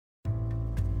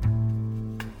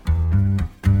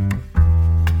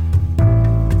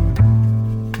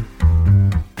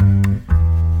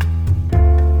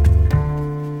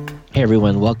Hey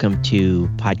everyone, welcome to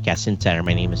Podcast Insider.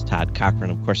 My name is Todd Cochran.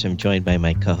 Of course, I'm joined by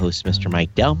my co-host, Mr.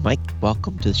 Mike Dell. Mike,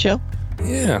 welcome to the show.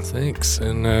 Yeah, thanks.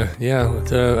 And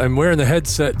I'm wearing the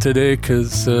headset today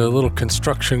because a little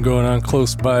construction going on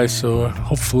close by, so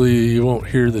hopefully you won't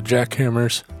hear the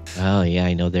jackhammers. Oh yeah,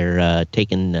 I know they're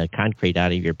taking concrete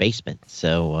out of your basement,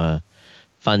 so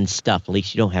fun stuff. At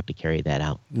least you don't have to carry that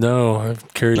out. No,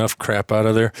 I've carried enough crap out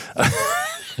of there.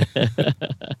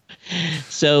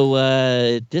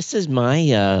 So this is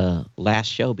my last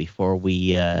show before we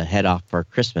head off for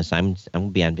Christmas. I'm going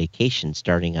to be on vacation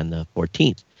starting on the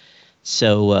 14th.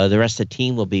 So the rest of the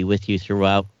team will be with you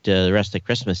throughout the rest of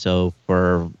Christmas. So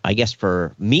for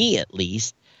me at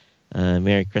least,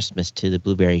 Merry Christmas to the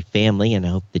Blueberry family, and I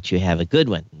hope that you have a good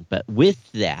one. But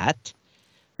with that,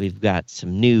 we've got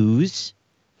some news.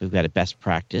 We've got a best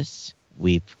practice.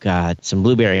 We've got some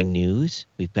Blueberry news.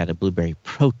 We've got a Blueberry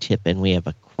pro tip, and we have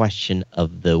a question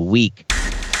of the week.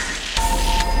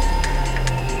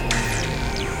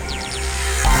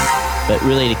 But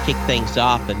really, to kick things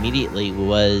off immediately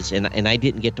was, and I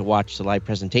didn't get to watch the live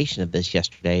presentation of this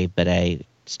yesterday, but I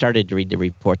started to read the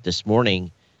report this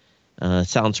morning.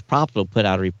 Sounds Profitable put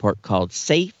out a report called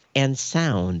Safe and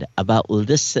Sound about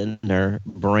listener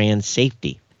brand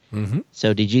safety. Mm-hmm.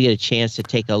 So did you get a chance to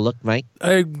take a look, Mike?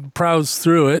 I browsed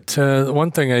through it. One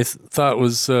thing I thought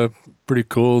was pretty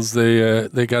cool is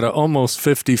they got an almost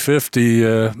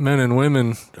 50-50 men and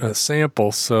women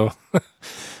sample, so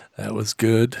that was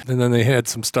good. And then they had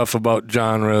some stuff about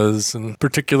genres and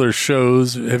particular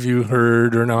shows, have you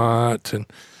heard or not, and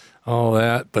all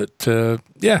that. But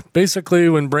basically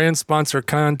when brand sponsor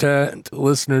content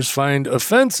listeners find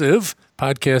offensive,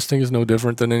 podcasting is no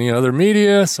different than any other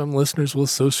media. Some listeners will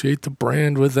associate the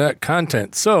brand with that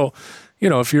content. So,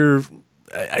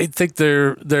 I think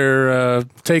their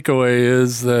takeaway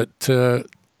is that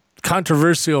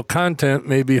controversial content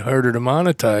may be harder to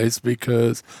monetize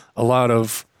because a lot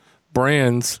of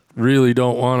brands really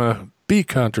don't want to be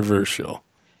controversial.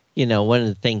 One of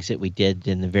the things that we did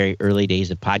in the very early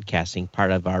days of podcasting, part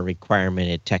of our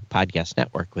requirement at Tech Podcast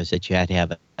Network was that you had to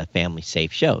have a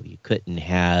family-safe show. You couldn't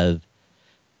have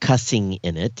cussing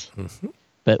in it,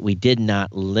 but we did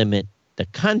not limit the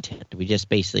content. We just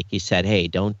basically said, hey,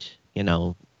 don't,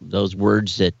 those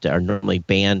words that are normally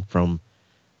banned from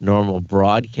normal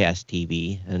broadcast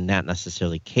TV and not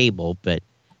necessarily cable, but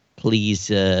please,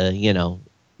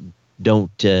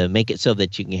 don't make it so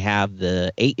that you can have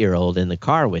the 8-year-old in the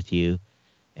car with you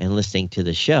and listening to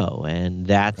the show. And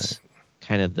that's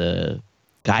kind of the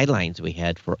guidelines we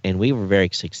had and we were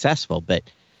very successful, but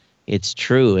it's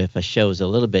true if a show is a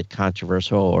little bit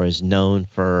controversial or is known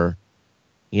for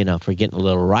getting a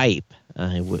little ripe,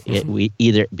 it would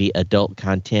either be adult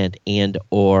content and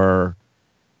or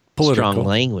political. Strong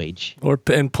language.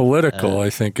 And political,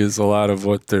 I think, is a lot of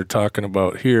what they're talking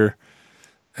about here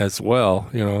as well.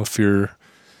 If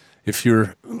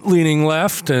you're leaning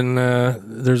left and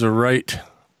there's a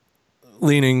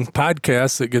right-leaning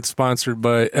podcast that gets sponsored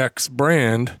by X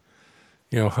brand,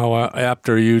 how apt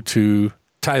are you to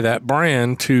tie that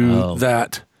brand to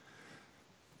that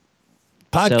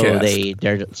podcast? So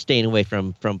they're staying away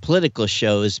from political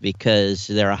shows because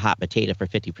they're a hot potato for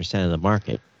 50% of the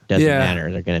market. Doesn't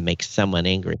matter. They're going to make someone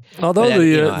angry. Although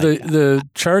the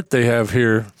chart they have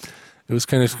here,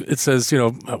 it says,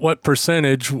 what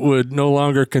percentage would no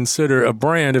longer consider a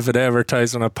brand if it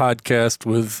advertised on a podcast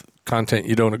with content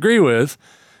you don't agree with?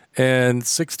 And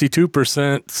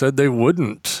 62% said they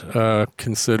wouldn't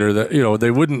consider that, they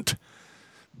wouldn't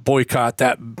boycott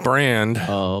that brand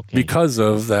because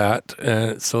of that.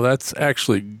 So that's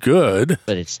actually good.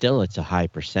 But it's a high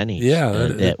percentage. Yeah,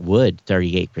 that would,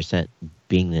 38%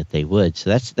 being that they would. So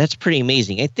that's pretty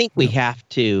amazing. I think we have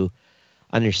to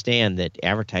understand that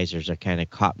advertisers are kind of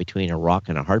caught between a rock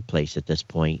and a hard place at this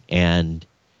point. And,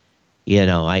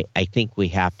 I think we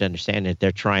have to understand that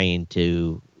they're trying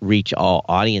to reach all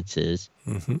audiences.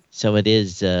 Mm-hmm. So it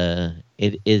is a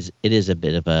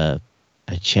bit of a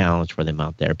challenge for them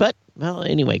out there. But, well,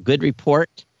 anyway, good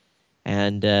report.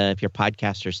 And if you're a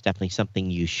podcaster, it's definitely something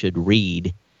you should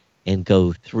read and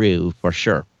go through for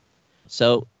sure.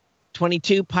 So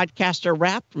 22 podcaster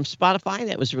wrap from Spotify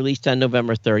that was released on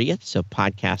November 30th. So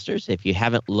podcasters, if you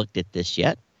haven't looked at this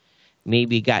yet,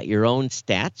 maybe you got your own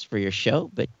stats for your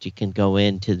show, but you can go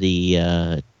into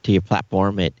to your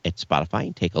platform at Spotify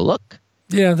and take a look.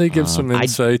 Yeah, they give some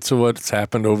insights of what's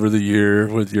happened over the year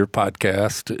with your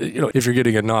podcast. If you're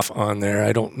getting enough on there,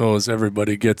 I don't know as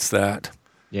everybody gets that.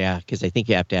 Yeah, because I think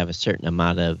you have to have a certain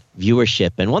amount of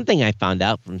viewership. And one thing I found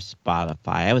out from Spotify,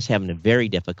 I was having a very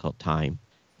difficult time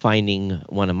finding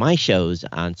one of my shows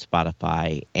on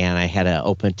Spotify, and I had an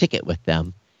open ticket with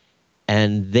them.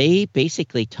 And they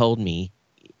basically told me,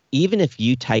 even if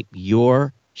you type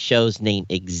your show's name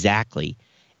exactly,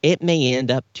 it may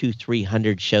end up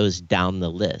 200-300 shows down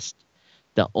the list.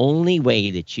 The only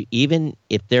way that you, even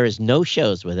if there is no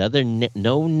shows with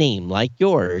no name like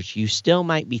yours, you still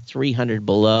might be 300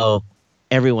 below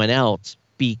everyone else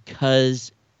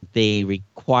because they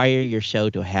require your show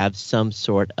to have some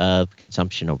sort of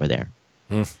consumption over there.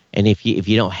 And if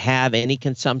you don't have any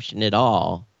consumption at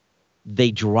all,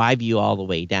 they drive you all the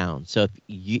way down. So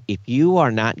if you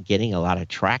are not getting a lot of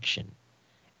traction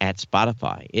at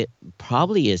Spotify, it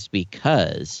probably is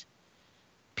because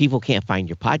people can't find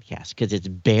your podcast because it's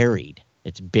buried.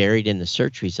 It's buried in the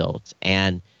search results,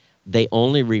 and they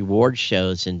only reward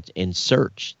shows in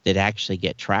search that actually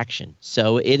get traction.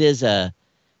 So it's a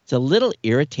little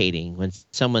irritating when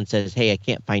someone says, "Hey, I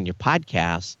can't find your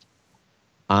podcast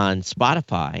on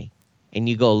Spotify," and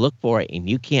you go look for it and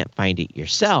you can't find it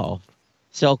yourself.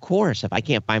 So of course, if I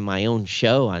can't find my own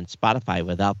show on Spotify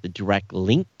without the direct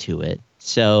link to it,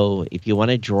 so if you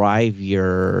want to drive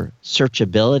your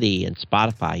searchability in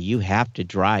Spotify, you have to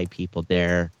drive people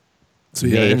there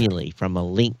manually from a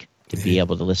link to be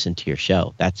able to listen to your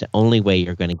show. That's the only way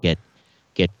you're going to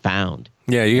get found.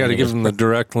 Yeah, you got to give them the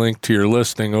direct link to your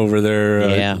listing over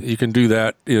there. You can do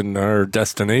that in our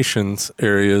destinations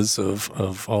areas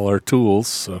of all our tools.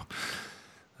 So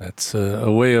that's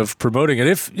a way of promoting it.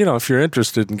 If you're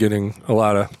interested in getting a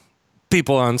lot of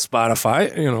people on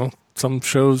Spotify, some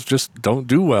shows just don't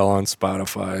do well on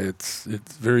Spotify. It's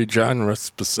very genre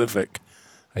specific,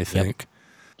 I think. Yep.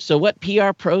 So what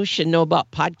PR pros should know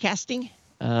about podcasting?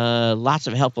 Lots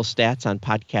of helpful stats on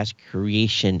podcast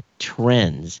creation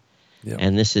trends. Yep.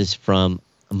 And this is from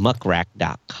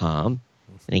muckrack.com.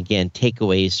 And again,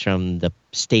 takeaways from the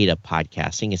state of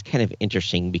podcasting is kind of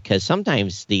interesting because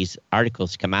sometimes these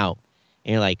articles come out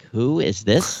and you're like, who is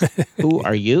this? Who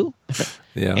are you?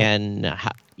 Yeah. And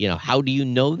how do you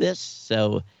know this?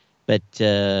 So, but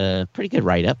pretty good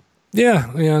write-up. Yeah.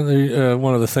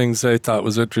 One of the things I thought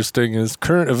was interesting is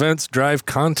current events drive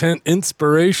content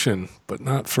inspiration, but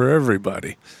not for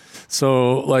everybody.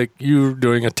 So like you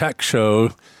doing a tech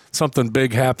show, something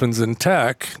big happens in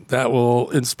tech, that will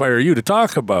inspire you to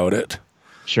talk about it.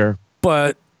 Sure.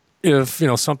 But if,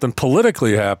 something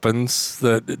politically happens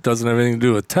that it doesn't have anything to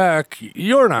do with tech,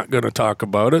 you're not going to talk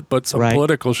about it, but some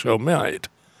political show might.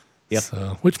 Yep.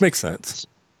 So, which makes sense.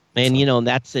 And,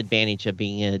 that's the advantage of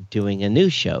doing a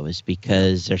news show is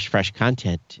because there's fresh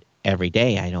content every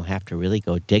day. I don't have to really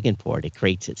go digging for it. It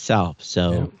creates itself.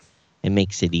 So it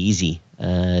makes it easy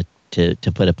to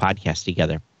put a podcast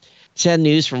together. Sad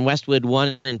news from Westwood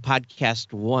One and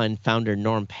Podcast One. Founder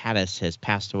Norm Pattis has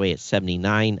passed away at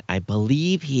 79. I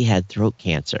believe he had throat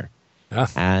cancer.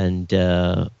 And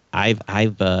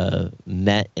I've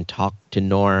met and talked to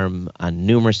Norm on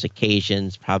numerous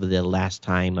occasions, probably the last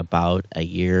time about a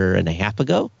year and a half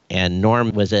ago. And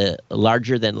Norm was a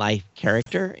larger-than-life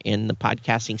character in the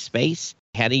podcasting space,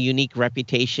 had a unique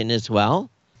reputation as well,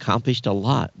 accomplished a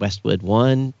lot. Westwood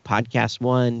One, Podcast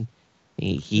One.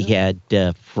 He had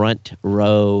front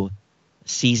row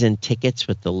season tickets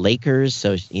with the Lakers,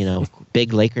 so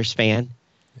big Lakers fan.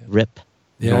 Rip.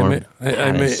 Yeah,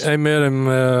 I met him.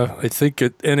 I think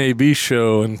at NAB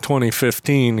show in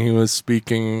 2015. He was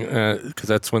speaking because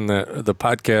that's when the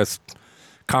podcast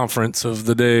conference of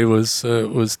the day was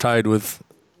tied with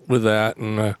that,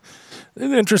 and an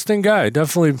interesting guy,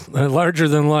 definitely larger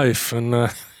than life,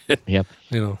 and. Yep.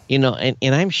 And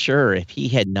I'm sure if he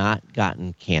had not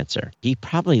gotten cancer, he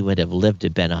probably would have lived to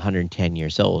been 110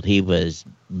 years old. He was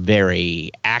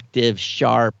very active,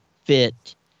 sharp,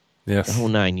 fit, the whole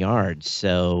 9 yards.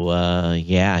 So,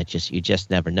 you just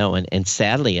never know. And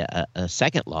sadly, a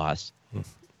second loss,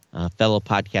 fellow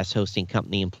podcast hosting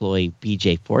company employee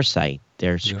BJ Forsythe,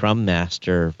 their scrum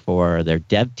master for their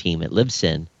dev team at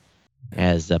Libsyn,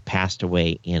 has passed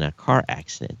away in a car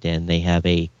accident. And they have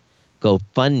a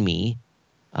GoFundMe,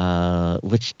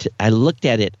 which I looked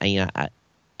at it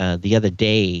the other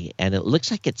day, and it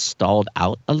looks like it's stalled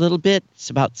out a little bit.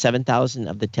 It's about $7,000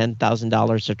 of the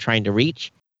 $10,000 they're trying to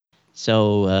reach.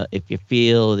 So if you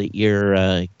feel that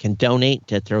you can donate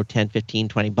to throw 10, 15,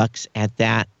 20 bucks at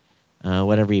that,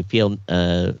 whatever you feel,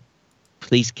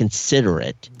 please consider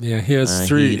it. Yeah, he has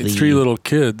three little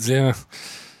kids.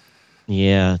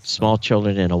 Yeah, small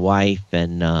children and a wife,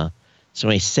 and so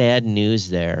a sad news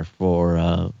there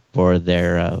for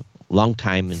their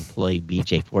longtime employee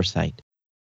BJ Forsythe.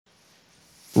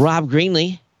 Rob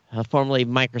Greenlee, formerly of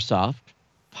Microsoft,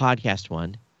 Podcast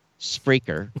One,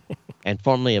 Spreaker, and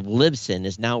formerly of Libsyn,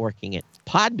 is now working at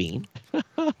Podbean.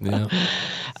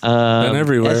 And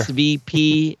everywhere.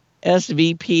 SVP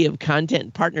SVP of Content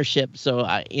and Partnership. So,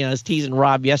 I was teasing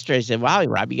Rob yesterday. I said, "Wow,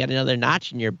 Rob, you got another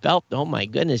notch in your belt. Oh my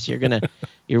goodness,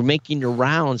 you're making your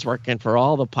rounds working for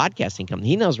all the podcasting companies."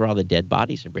 He knows where all the dead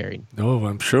bodies are buried. Oh,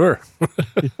 I'm sure.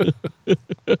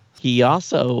 He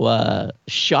also,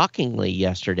 shockingly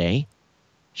yesterday,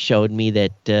 showed me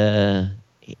that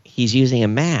he's using a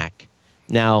Mac.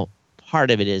 Now,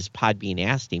 part of it is Podbean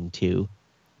asked him to.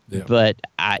 Yeah. But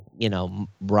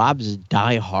Rob's a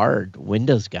die-hard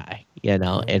Windows guy,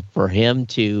 and for him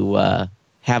to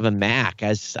have a Mac, I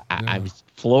was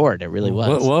floored. It really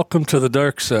was. Welcome to the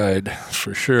dark side,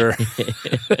 for sure.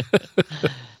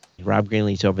 Rob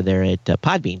Greenlee's over there at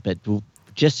Podbean, but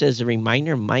just as a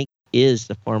reminder, Mike is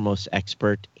the foremost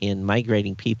expert in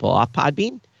migrating people off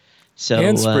Podbean. So,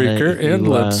 and Spreaker and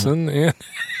Libsyn.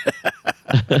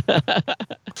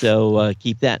 So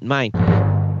keep that in mind.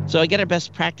 So I got our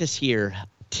best practice here.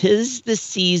 'Tis the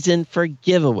season for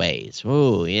giveaways.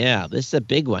 Oh, yeah, this is a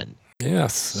big one.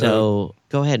 Yes. So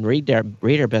go ahead and read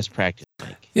our best practice,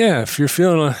 Mike. Yeah, if you're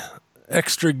feeling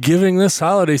extra giving this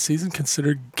holiday season,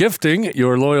 consider gifting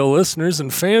your loyal listeners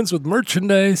and fans with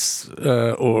merchandise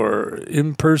or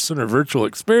in-person or virtual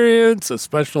experience, a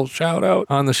special shout-out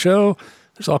on the show.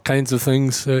 There's all kinds of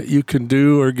things you can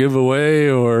do or give away,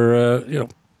 or, it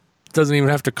doesn't even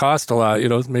have to cost a lot.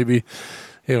 Maybe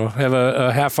have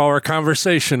a half-hour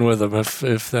conversation with them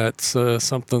if that's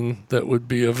something that would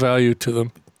be of value to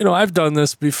them. I've done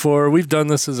this before. We've done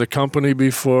this as a company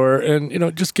before, and,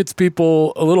 it just gets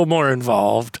people a little more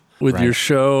involved with your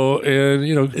show. And,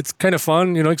 it's kind of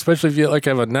fun, especially if you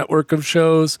have a network of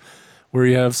shows where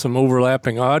you have some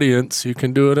overlapping audience. You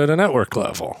can do it at a network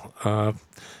level.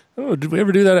 Did we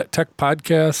ever do that at Tech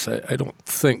Podcasts? I don't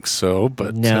think so,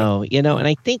 but... No, and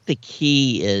I think the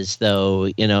key is, though,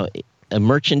 a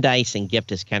merchandise and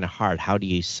gift is kind of hard. How do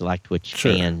you select which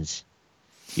fans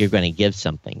you're going to give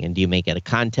something? And do you make it a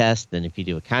contest? Then if you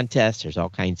do a contest, there's all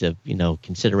kinds of,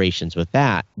 considerations with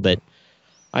that. But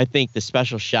I think the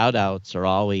special shout outs are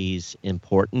always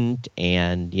important,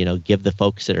 and, give the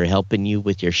folks that are helping you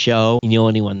with your show,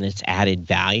 anyone that's added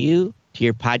value to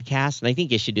your podcast. And I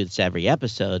think you should do this every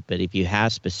episode, but if you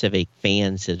have specific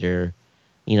fans that are,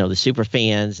 the super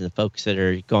fans and the folks that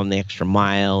are going the extra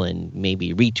mile and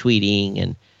maybe retweeting,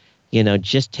 and,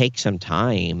 just take some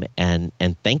time and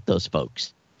thank those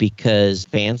folks, because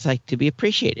fans like to be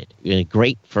appreciated.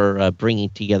 Great for bringing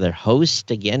together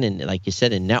hosts again, and like you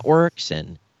said, in networks.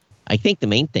 And I think the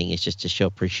main thing is just to show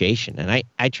appreciation. And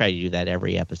I try to do that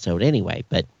every episode anyway,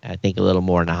 but I think a little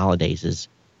more in the holidays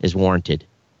is warranted.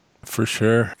 For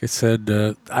sure. Like I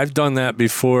said, I've done that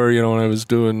before, when I was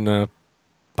doing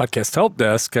Podcast Help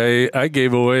Desk. I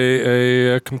gave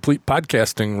away a complete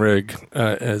podcasting rig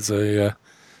as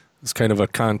kind of a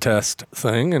contest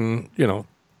thing, and,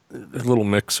 a little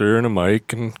mixer and a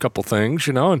mic and a couple things,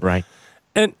 Right.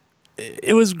 And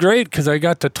it was great because I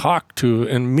got to talk to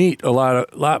and meet a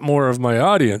lot more of my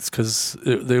audience, because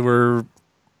they were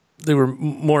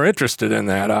more interested in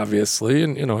that, obviously.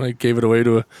 And, I gave it away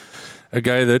to a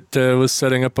guy that was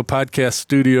setting up a podcast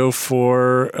studio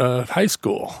for high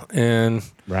school. And,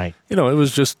 right. It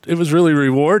was really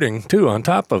rewarding too on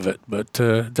top of it, but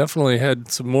definitely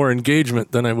had some more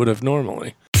engagement than I would have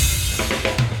normally.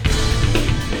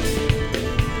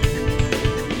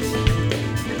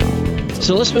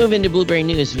 So let's move into Blueberry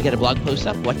News. We got a blog post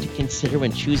up, What to Consider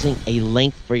When Choosing a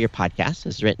Length for Your Podcast.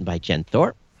 It's written by Jen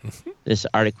Thorpe. This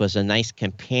article was a nice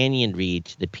companion read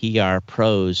to the PR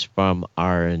pros from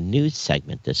our news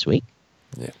segment this week.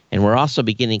 Yeah. And we're also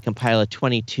beginning to compile a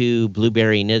 22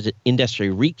 Blueberry industry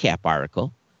recap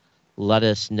article. Let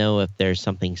us know if there's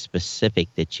something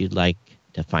specific that you'd like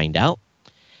to find out.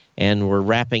 And we're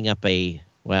wrapping up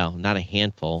not a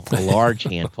handful, a large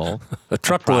handful. A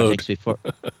truckload.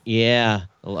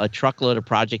 A truckload of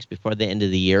projects before the end of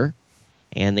the year.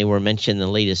 And they were mentioned in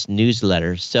the latest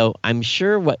newsletter. So I'm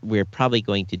sure what we're probably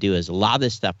going to do is a lot of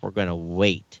this stuff we're going to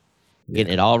wait, get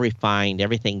it all refined,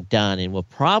 everything done, and we'll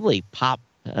probably pop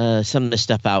some of the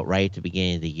stuff out right at the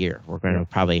beginning of the year. We're going to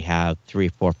probably have 3,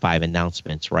 4, 5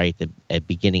 announcements right at the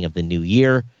beginning of the new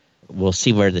year. We'll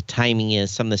see where the timing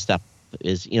is. Some of the stuff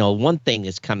is, one thing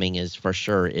that's coming is for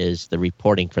sure is the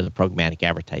reporting for the programmatic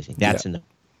advertising. That's in the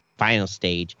final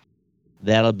stage.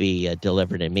 That'll be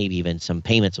delivered, and maybe even some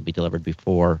payments will be delivered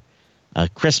before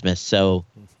Christmas. So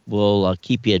we'll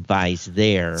keep you advised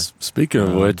there. Speaking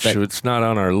of which, it's not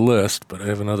on our list, but I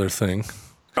have another thing.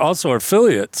 Also, our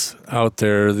affiliates out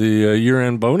there, the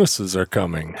year-end bonuses are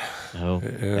coming. Oh,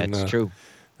 and, that's true.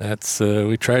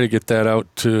 We try to get that out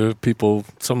to people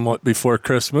somewhat before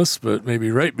Christmas, but maybe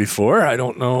right before. I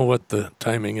don't know what the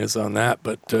timing is on that,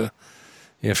 but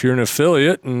if you're an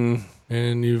affiliate and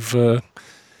and you've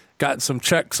gotten some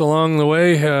checks along the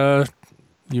way,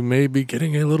 you may be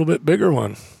getting a little bit bigger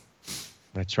one.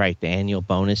 That's right, the annual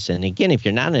bonus. And again, if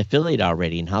you're not an affiliate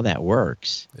already, and how that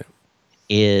works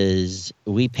is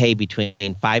we pay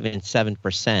between 5 and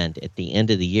 7% at the end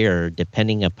of the year,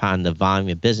 depending upon the volume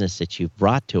of business that you've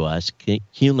brought to us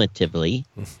cumulatively.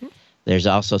 Mm-hmm. There's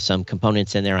also some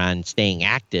components in there on staying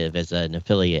active as an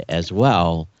affiliate as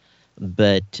well.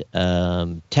 But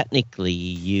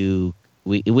technically,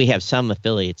 we have some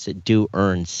affiliates that do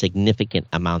earn significant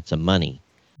amounts of money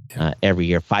every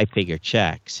year, 5-figure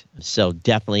checks. So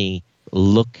definitely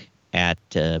look at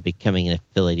becoming an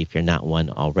affiliate if you're not one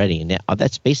already. And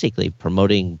that's basically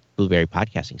promoting Blueberry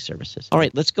podcasting services. All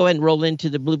right, let's go ahead and roll into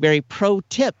the Blueberry Pro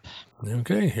tip.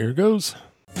 Okay, here goes.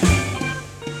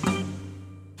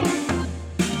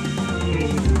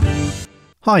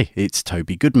 Hi, it's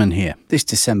Toby Goodman here. This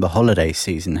December holiday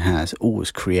season has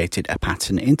always created a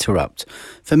pattern interrupt.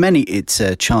 For many, it's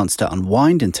a chance to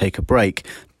unwind and take a break.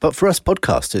 But for us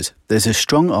podcasters, there's a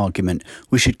strong argument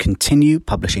we should continue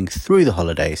publishing through the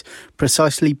holidays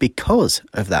precisely because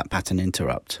of that pattern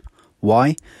interrupt.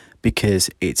 Why? Because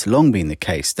it's long been the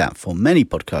case that for many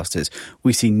podcasters,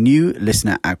 we see new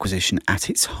listener acquisition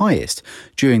at its highest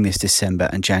during this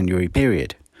December and January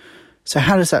period. So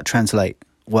how does that translate?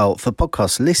 Well, for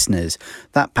podcast listeners,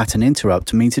 that pattern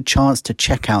interrupt means a chance to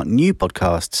check out new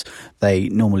podcasts they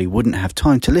normally wouldn't have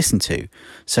time to listen to.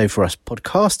 So for us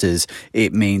podcasters,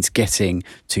 it means getting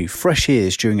to fresh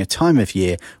ears during a time of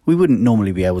year we wouldn't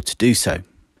normally be able to do so.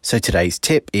 So today's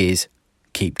tip is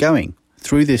keep going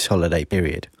through this holiday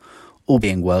period. All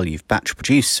being well, you've batch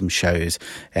produced some shows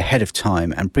ahead of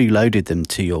time and preloaded them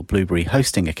to your Blueberry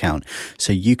hosting account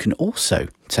so you can also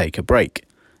take a break.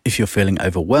 If you're feeling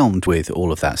overwhelmed with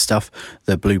all of that stuff,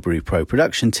 the Blueberry Pro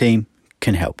production team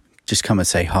can help. Just come and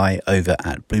say hi over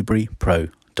at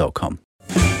blueberrypro.com.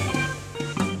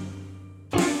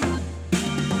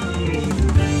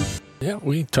 Yeah,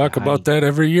 we talk about that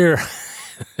every year.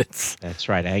 That's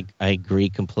right. I agree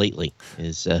completely.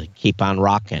 Is keep on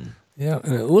rocking. Yeah,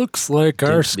 and it looks like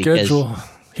our schedule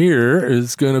here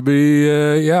is going to be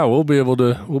we'll be able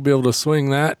to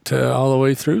swing that all the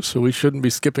way through, so we shouldn't be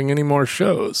skipping any more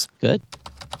shows. Good.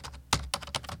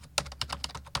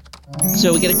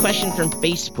 So we get a question from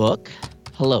Facebook.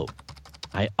 Hello.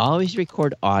 I always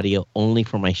record audio only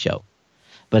for my show,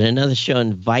 but another show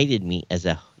invited me as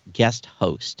a guest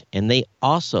host, and they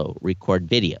also record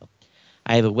video.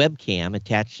 I have a webcam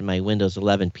attached to my Windows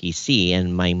 11 PC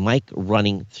and my mic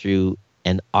running through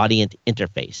an Audient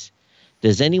interface.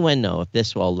 Does anyone know if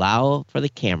this will allow for the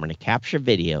camera to capture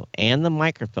video and the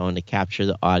microphone to capture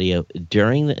the audio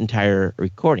during the entire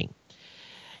recording?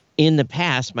 In the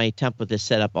past, my attempt with this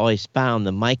setup always found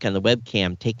the mic on the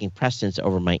webcam taking precedence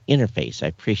over my interface. I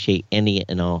appreciate any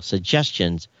and all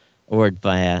suggestions or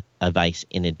advice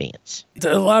in advance.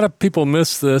 A lot of people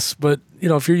miss this, but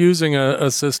if you're using a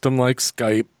system like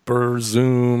Skype or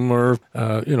Zoom or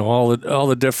all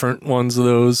the different ones of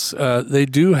those, they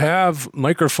do have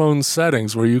microphone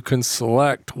settings where you can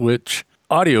select which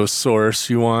audio source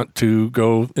you want to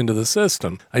go into the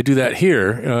system. I do that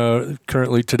here.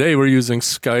 Currently today we're using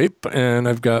Skype, and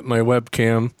I've got my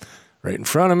webcam right in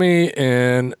front of me,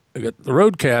 and I got the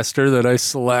Rodecaster that I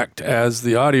select as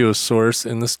the audio source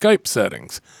in the Skype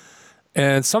settings.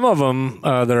 And some of them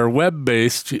that are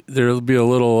web-based, there'll be a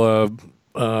little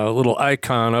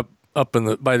icon up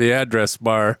in by the address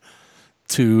bar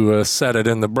to set it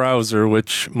in the browser,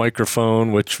 which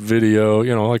microphone, which video.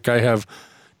 Like I have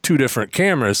 2 different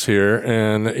cameras here,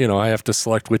 and I have to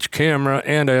select which camera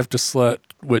and I have to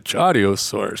select which audio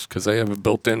source because I have a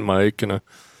built-in mic and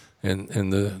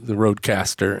the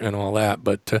Rodecaster and all that.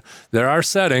 But there are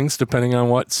settings depending on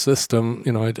what system.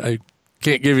 I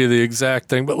can't give you the exact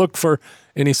thing, but look for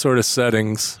any sort of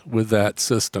settings with that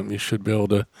system. You should be able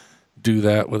to do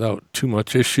that without too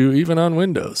much issue, even on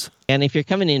Windows. And if you're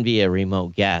coming in via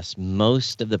remote guest,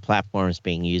 most of the platforms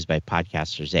being used by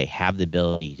podcasters, they have the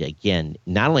ability to, again,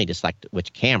 not only to select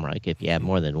which camera, if you have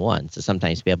more than one, so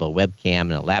sometimes you have a webcam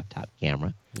and a laptop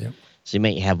camera. Yep. So you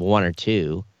might have 1 or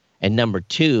 2. And number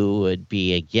 2 would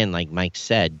be, again, like Mike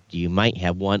said, you might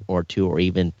have 1 or 2 or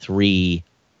even 3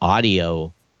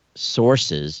 audio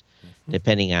sources,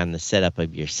 depending on the setup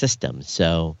of your system.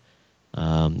 So,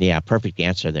 perfect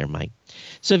answer there, Mike.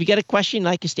 So if you got a question you'd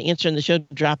like us to answer in the show,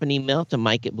 drop an email to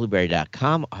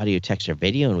mike@blueberry.com, audio, text, or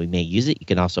video, and we may use it. You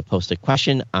can also post a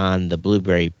question on the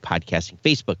Blueberry Podcasting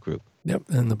Facebook group. Yep,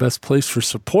 and the best place for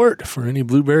support for any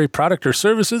Blueberry product or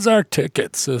service is our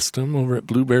ticket system over at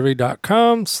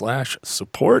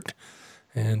blueberry.com/support.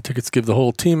 And tickets give the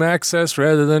whole team access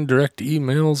rather than direct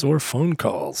emails or phone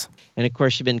calls. And, of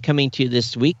course, you've been coming to you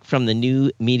this week from the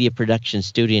new media production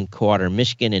studio in Coldwater,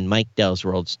 Michigan, and Mike Dell's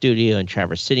World Studio in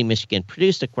Traverse City, Michigan,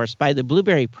 produced, of course, by the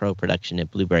Blueberry Pro production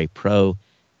at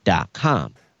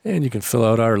blueberrypro.com. And you can fill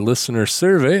out our listener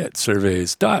survey at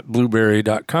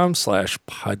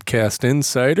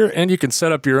surveys.blueberry.com/podcastinsider. And you can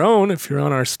set up your own if you're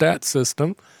on our stat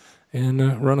system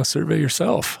and run a survey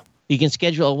yourself. You can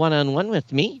schedule a one-on-one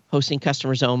with me, hosting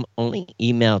customers only.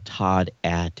 Email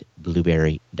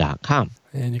todd@blueberry.com.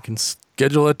 And you can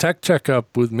schedule a tech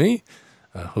checkup with me,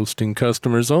 hosting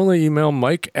customers only. Email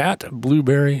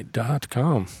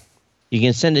mike@blueberry.com. You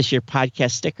can send us your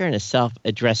podcast sticker in a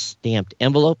self-addressed stamped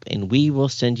envelope, and we will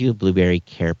send you a Blueberry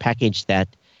Care package. That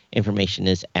information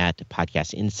is at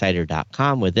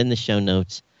podcastinsider.com within the show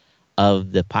notes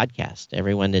of the podcast.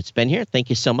 Everyone that's been here, thank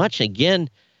you so much. Again,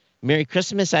 Merry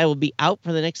Christmas. I will be out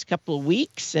for the next couple of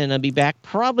weeks, and I'll be back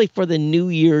probably for the New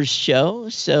Year's show.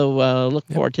 So look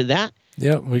forward to that.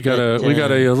 Yeah, we got a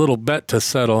little bet to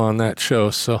settle on that show.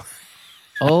 So.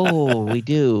 Oh, we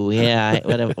do. Yeah.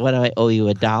 What do I owe you?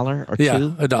 $1 or $2? Yeah,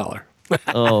 $1.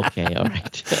 Okay. All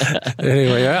right.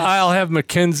 Anyway, I'll have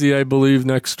Mackenzie, I believe,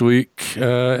 next week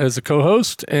as a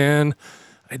co-host, and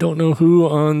I don't know who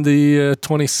on the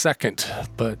 22nd,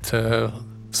 but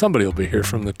somebody will be here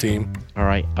from the team. All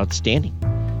right. Outstanding.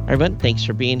 Everyone, thanks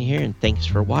for being here, and thanks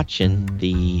for watching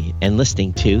and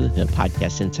listening to the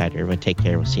Podcast Insider. Everyone, take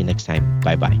care. We'll see you next time.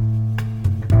 Bye-bye.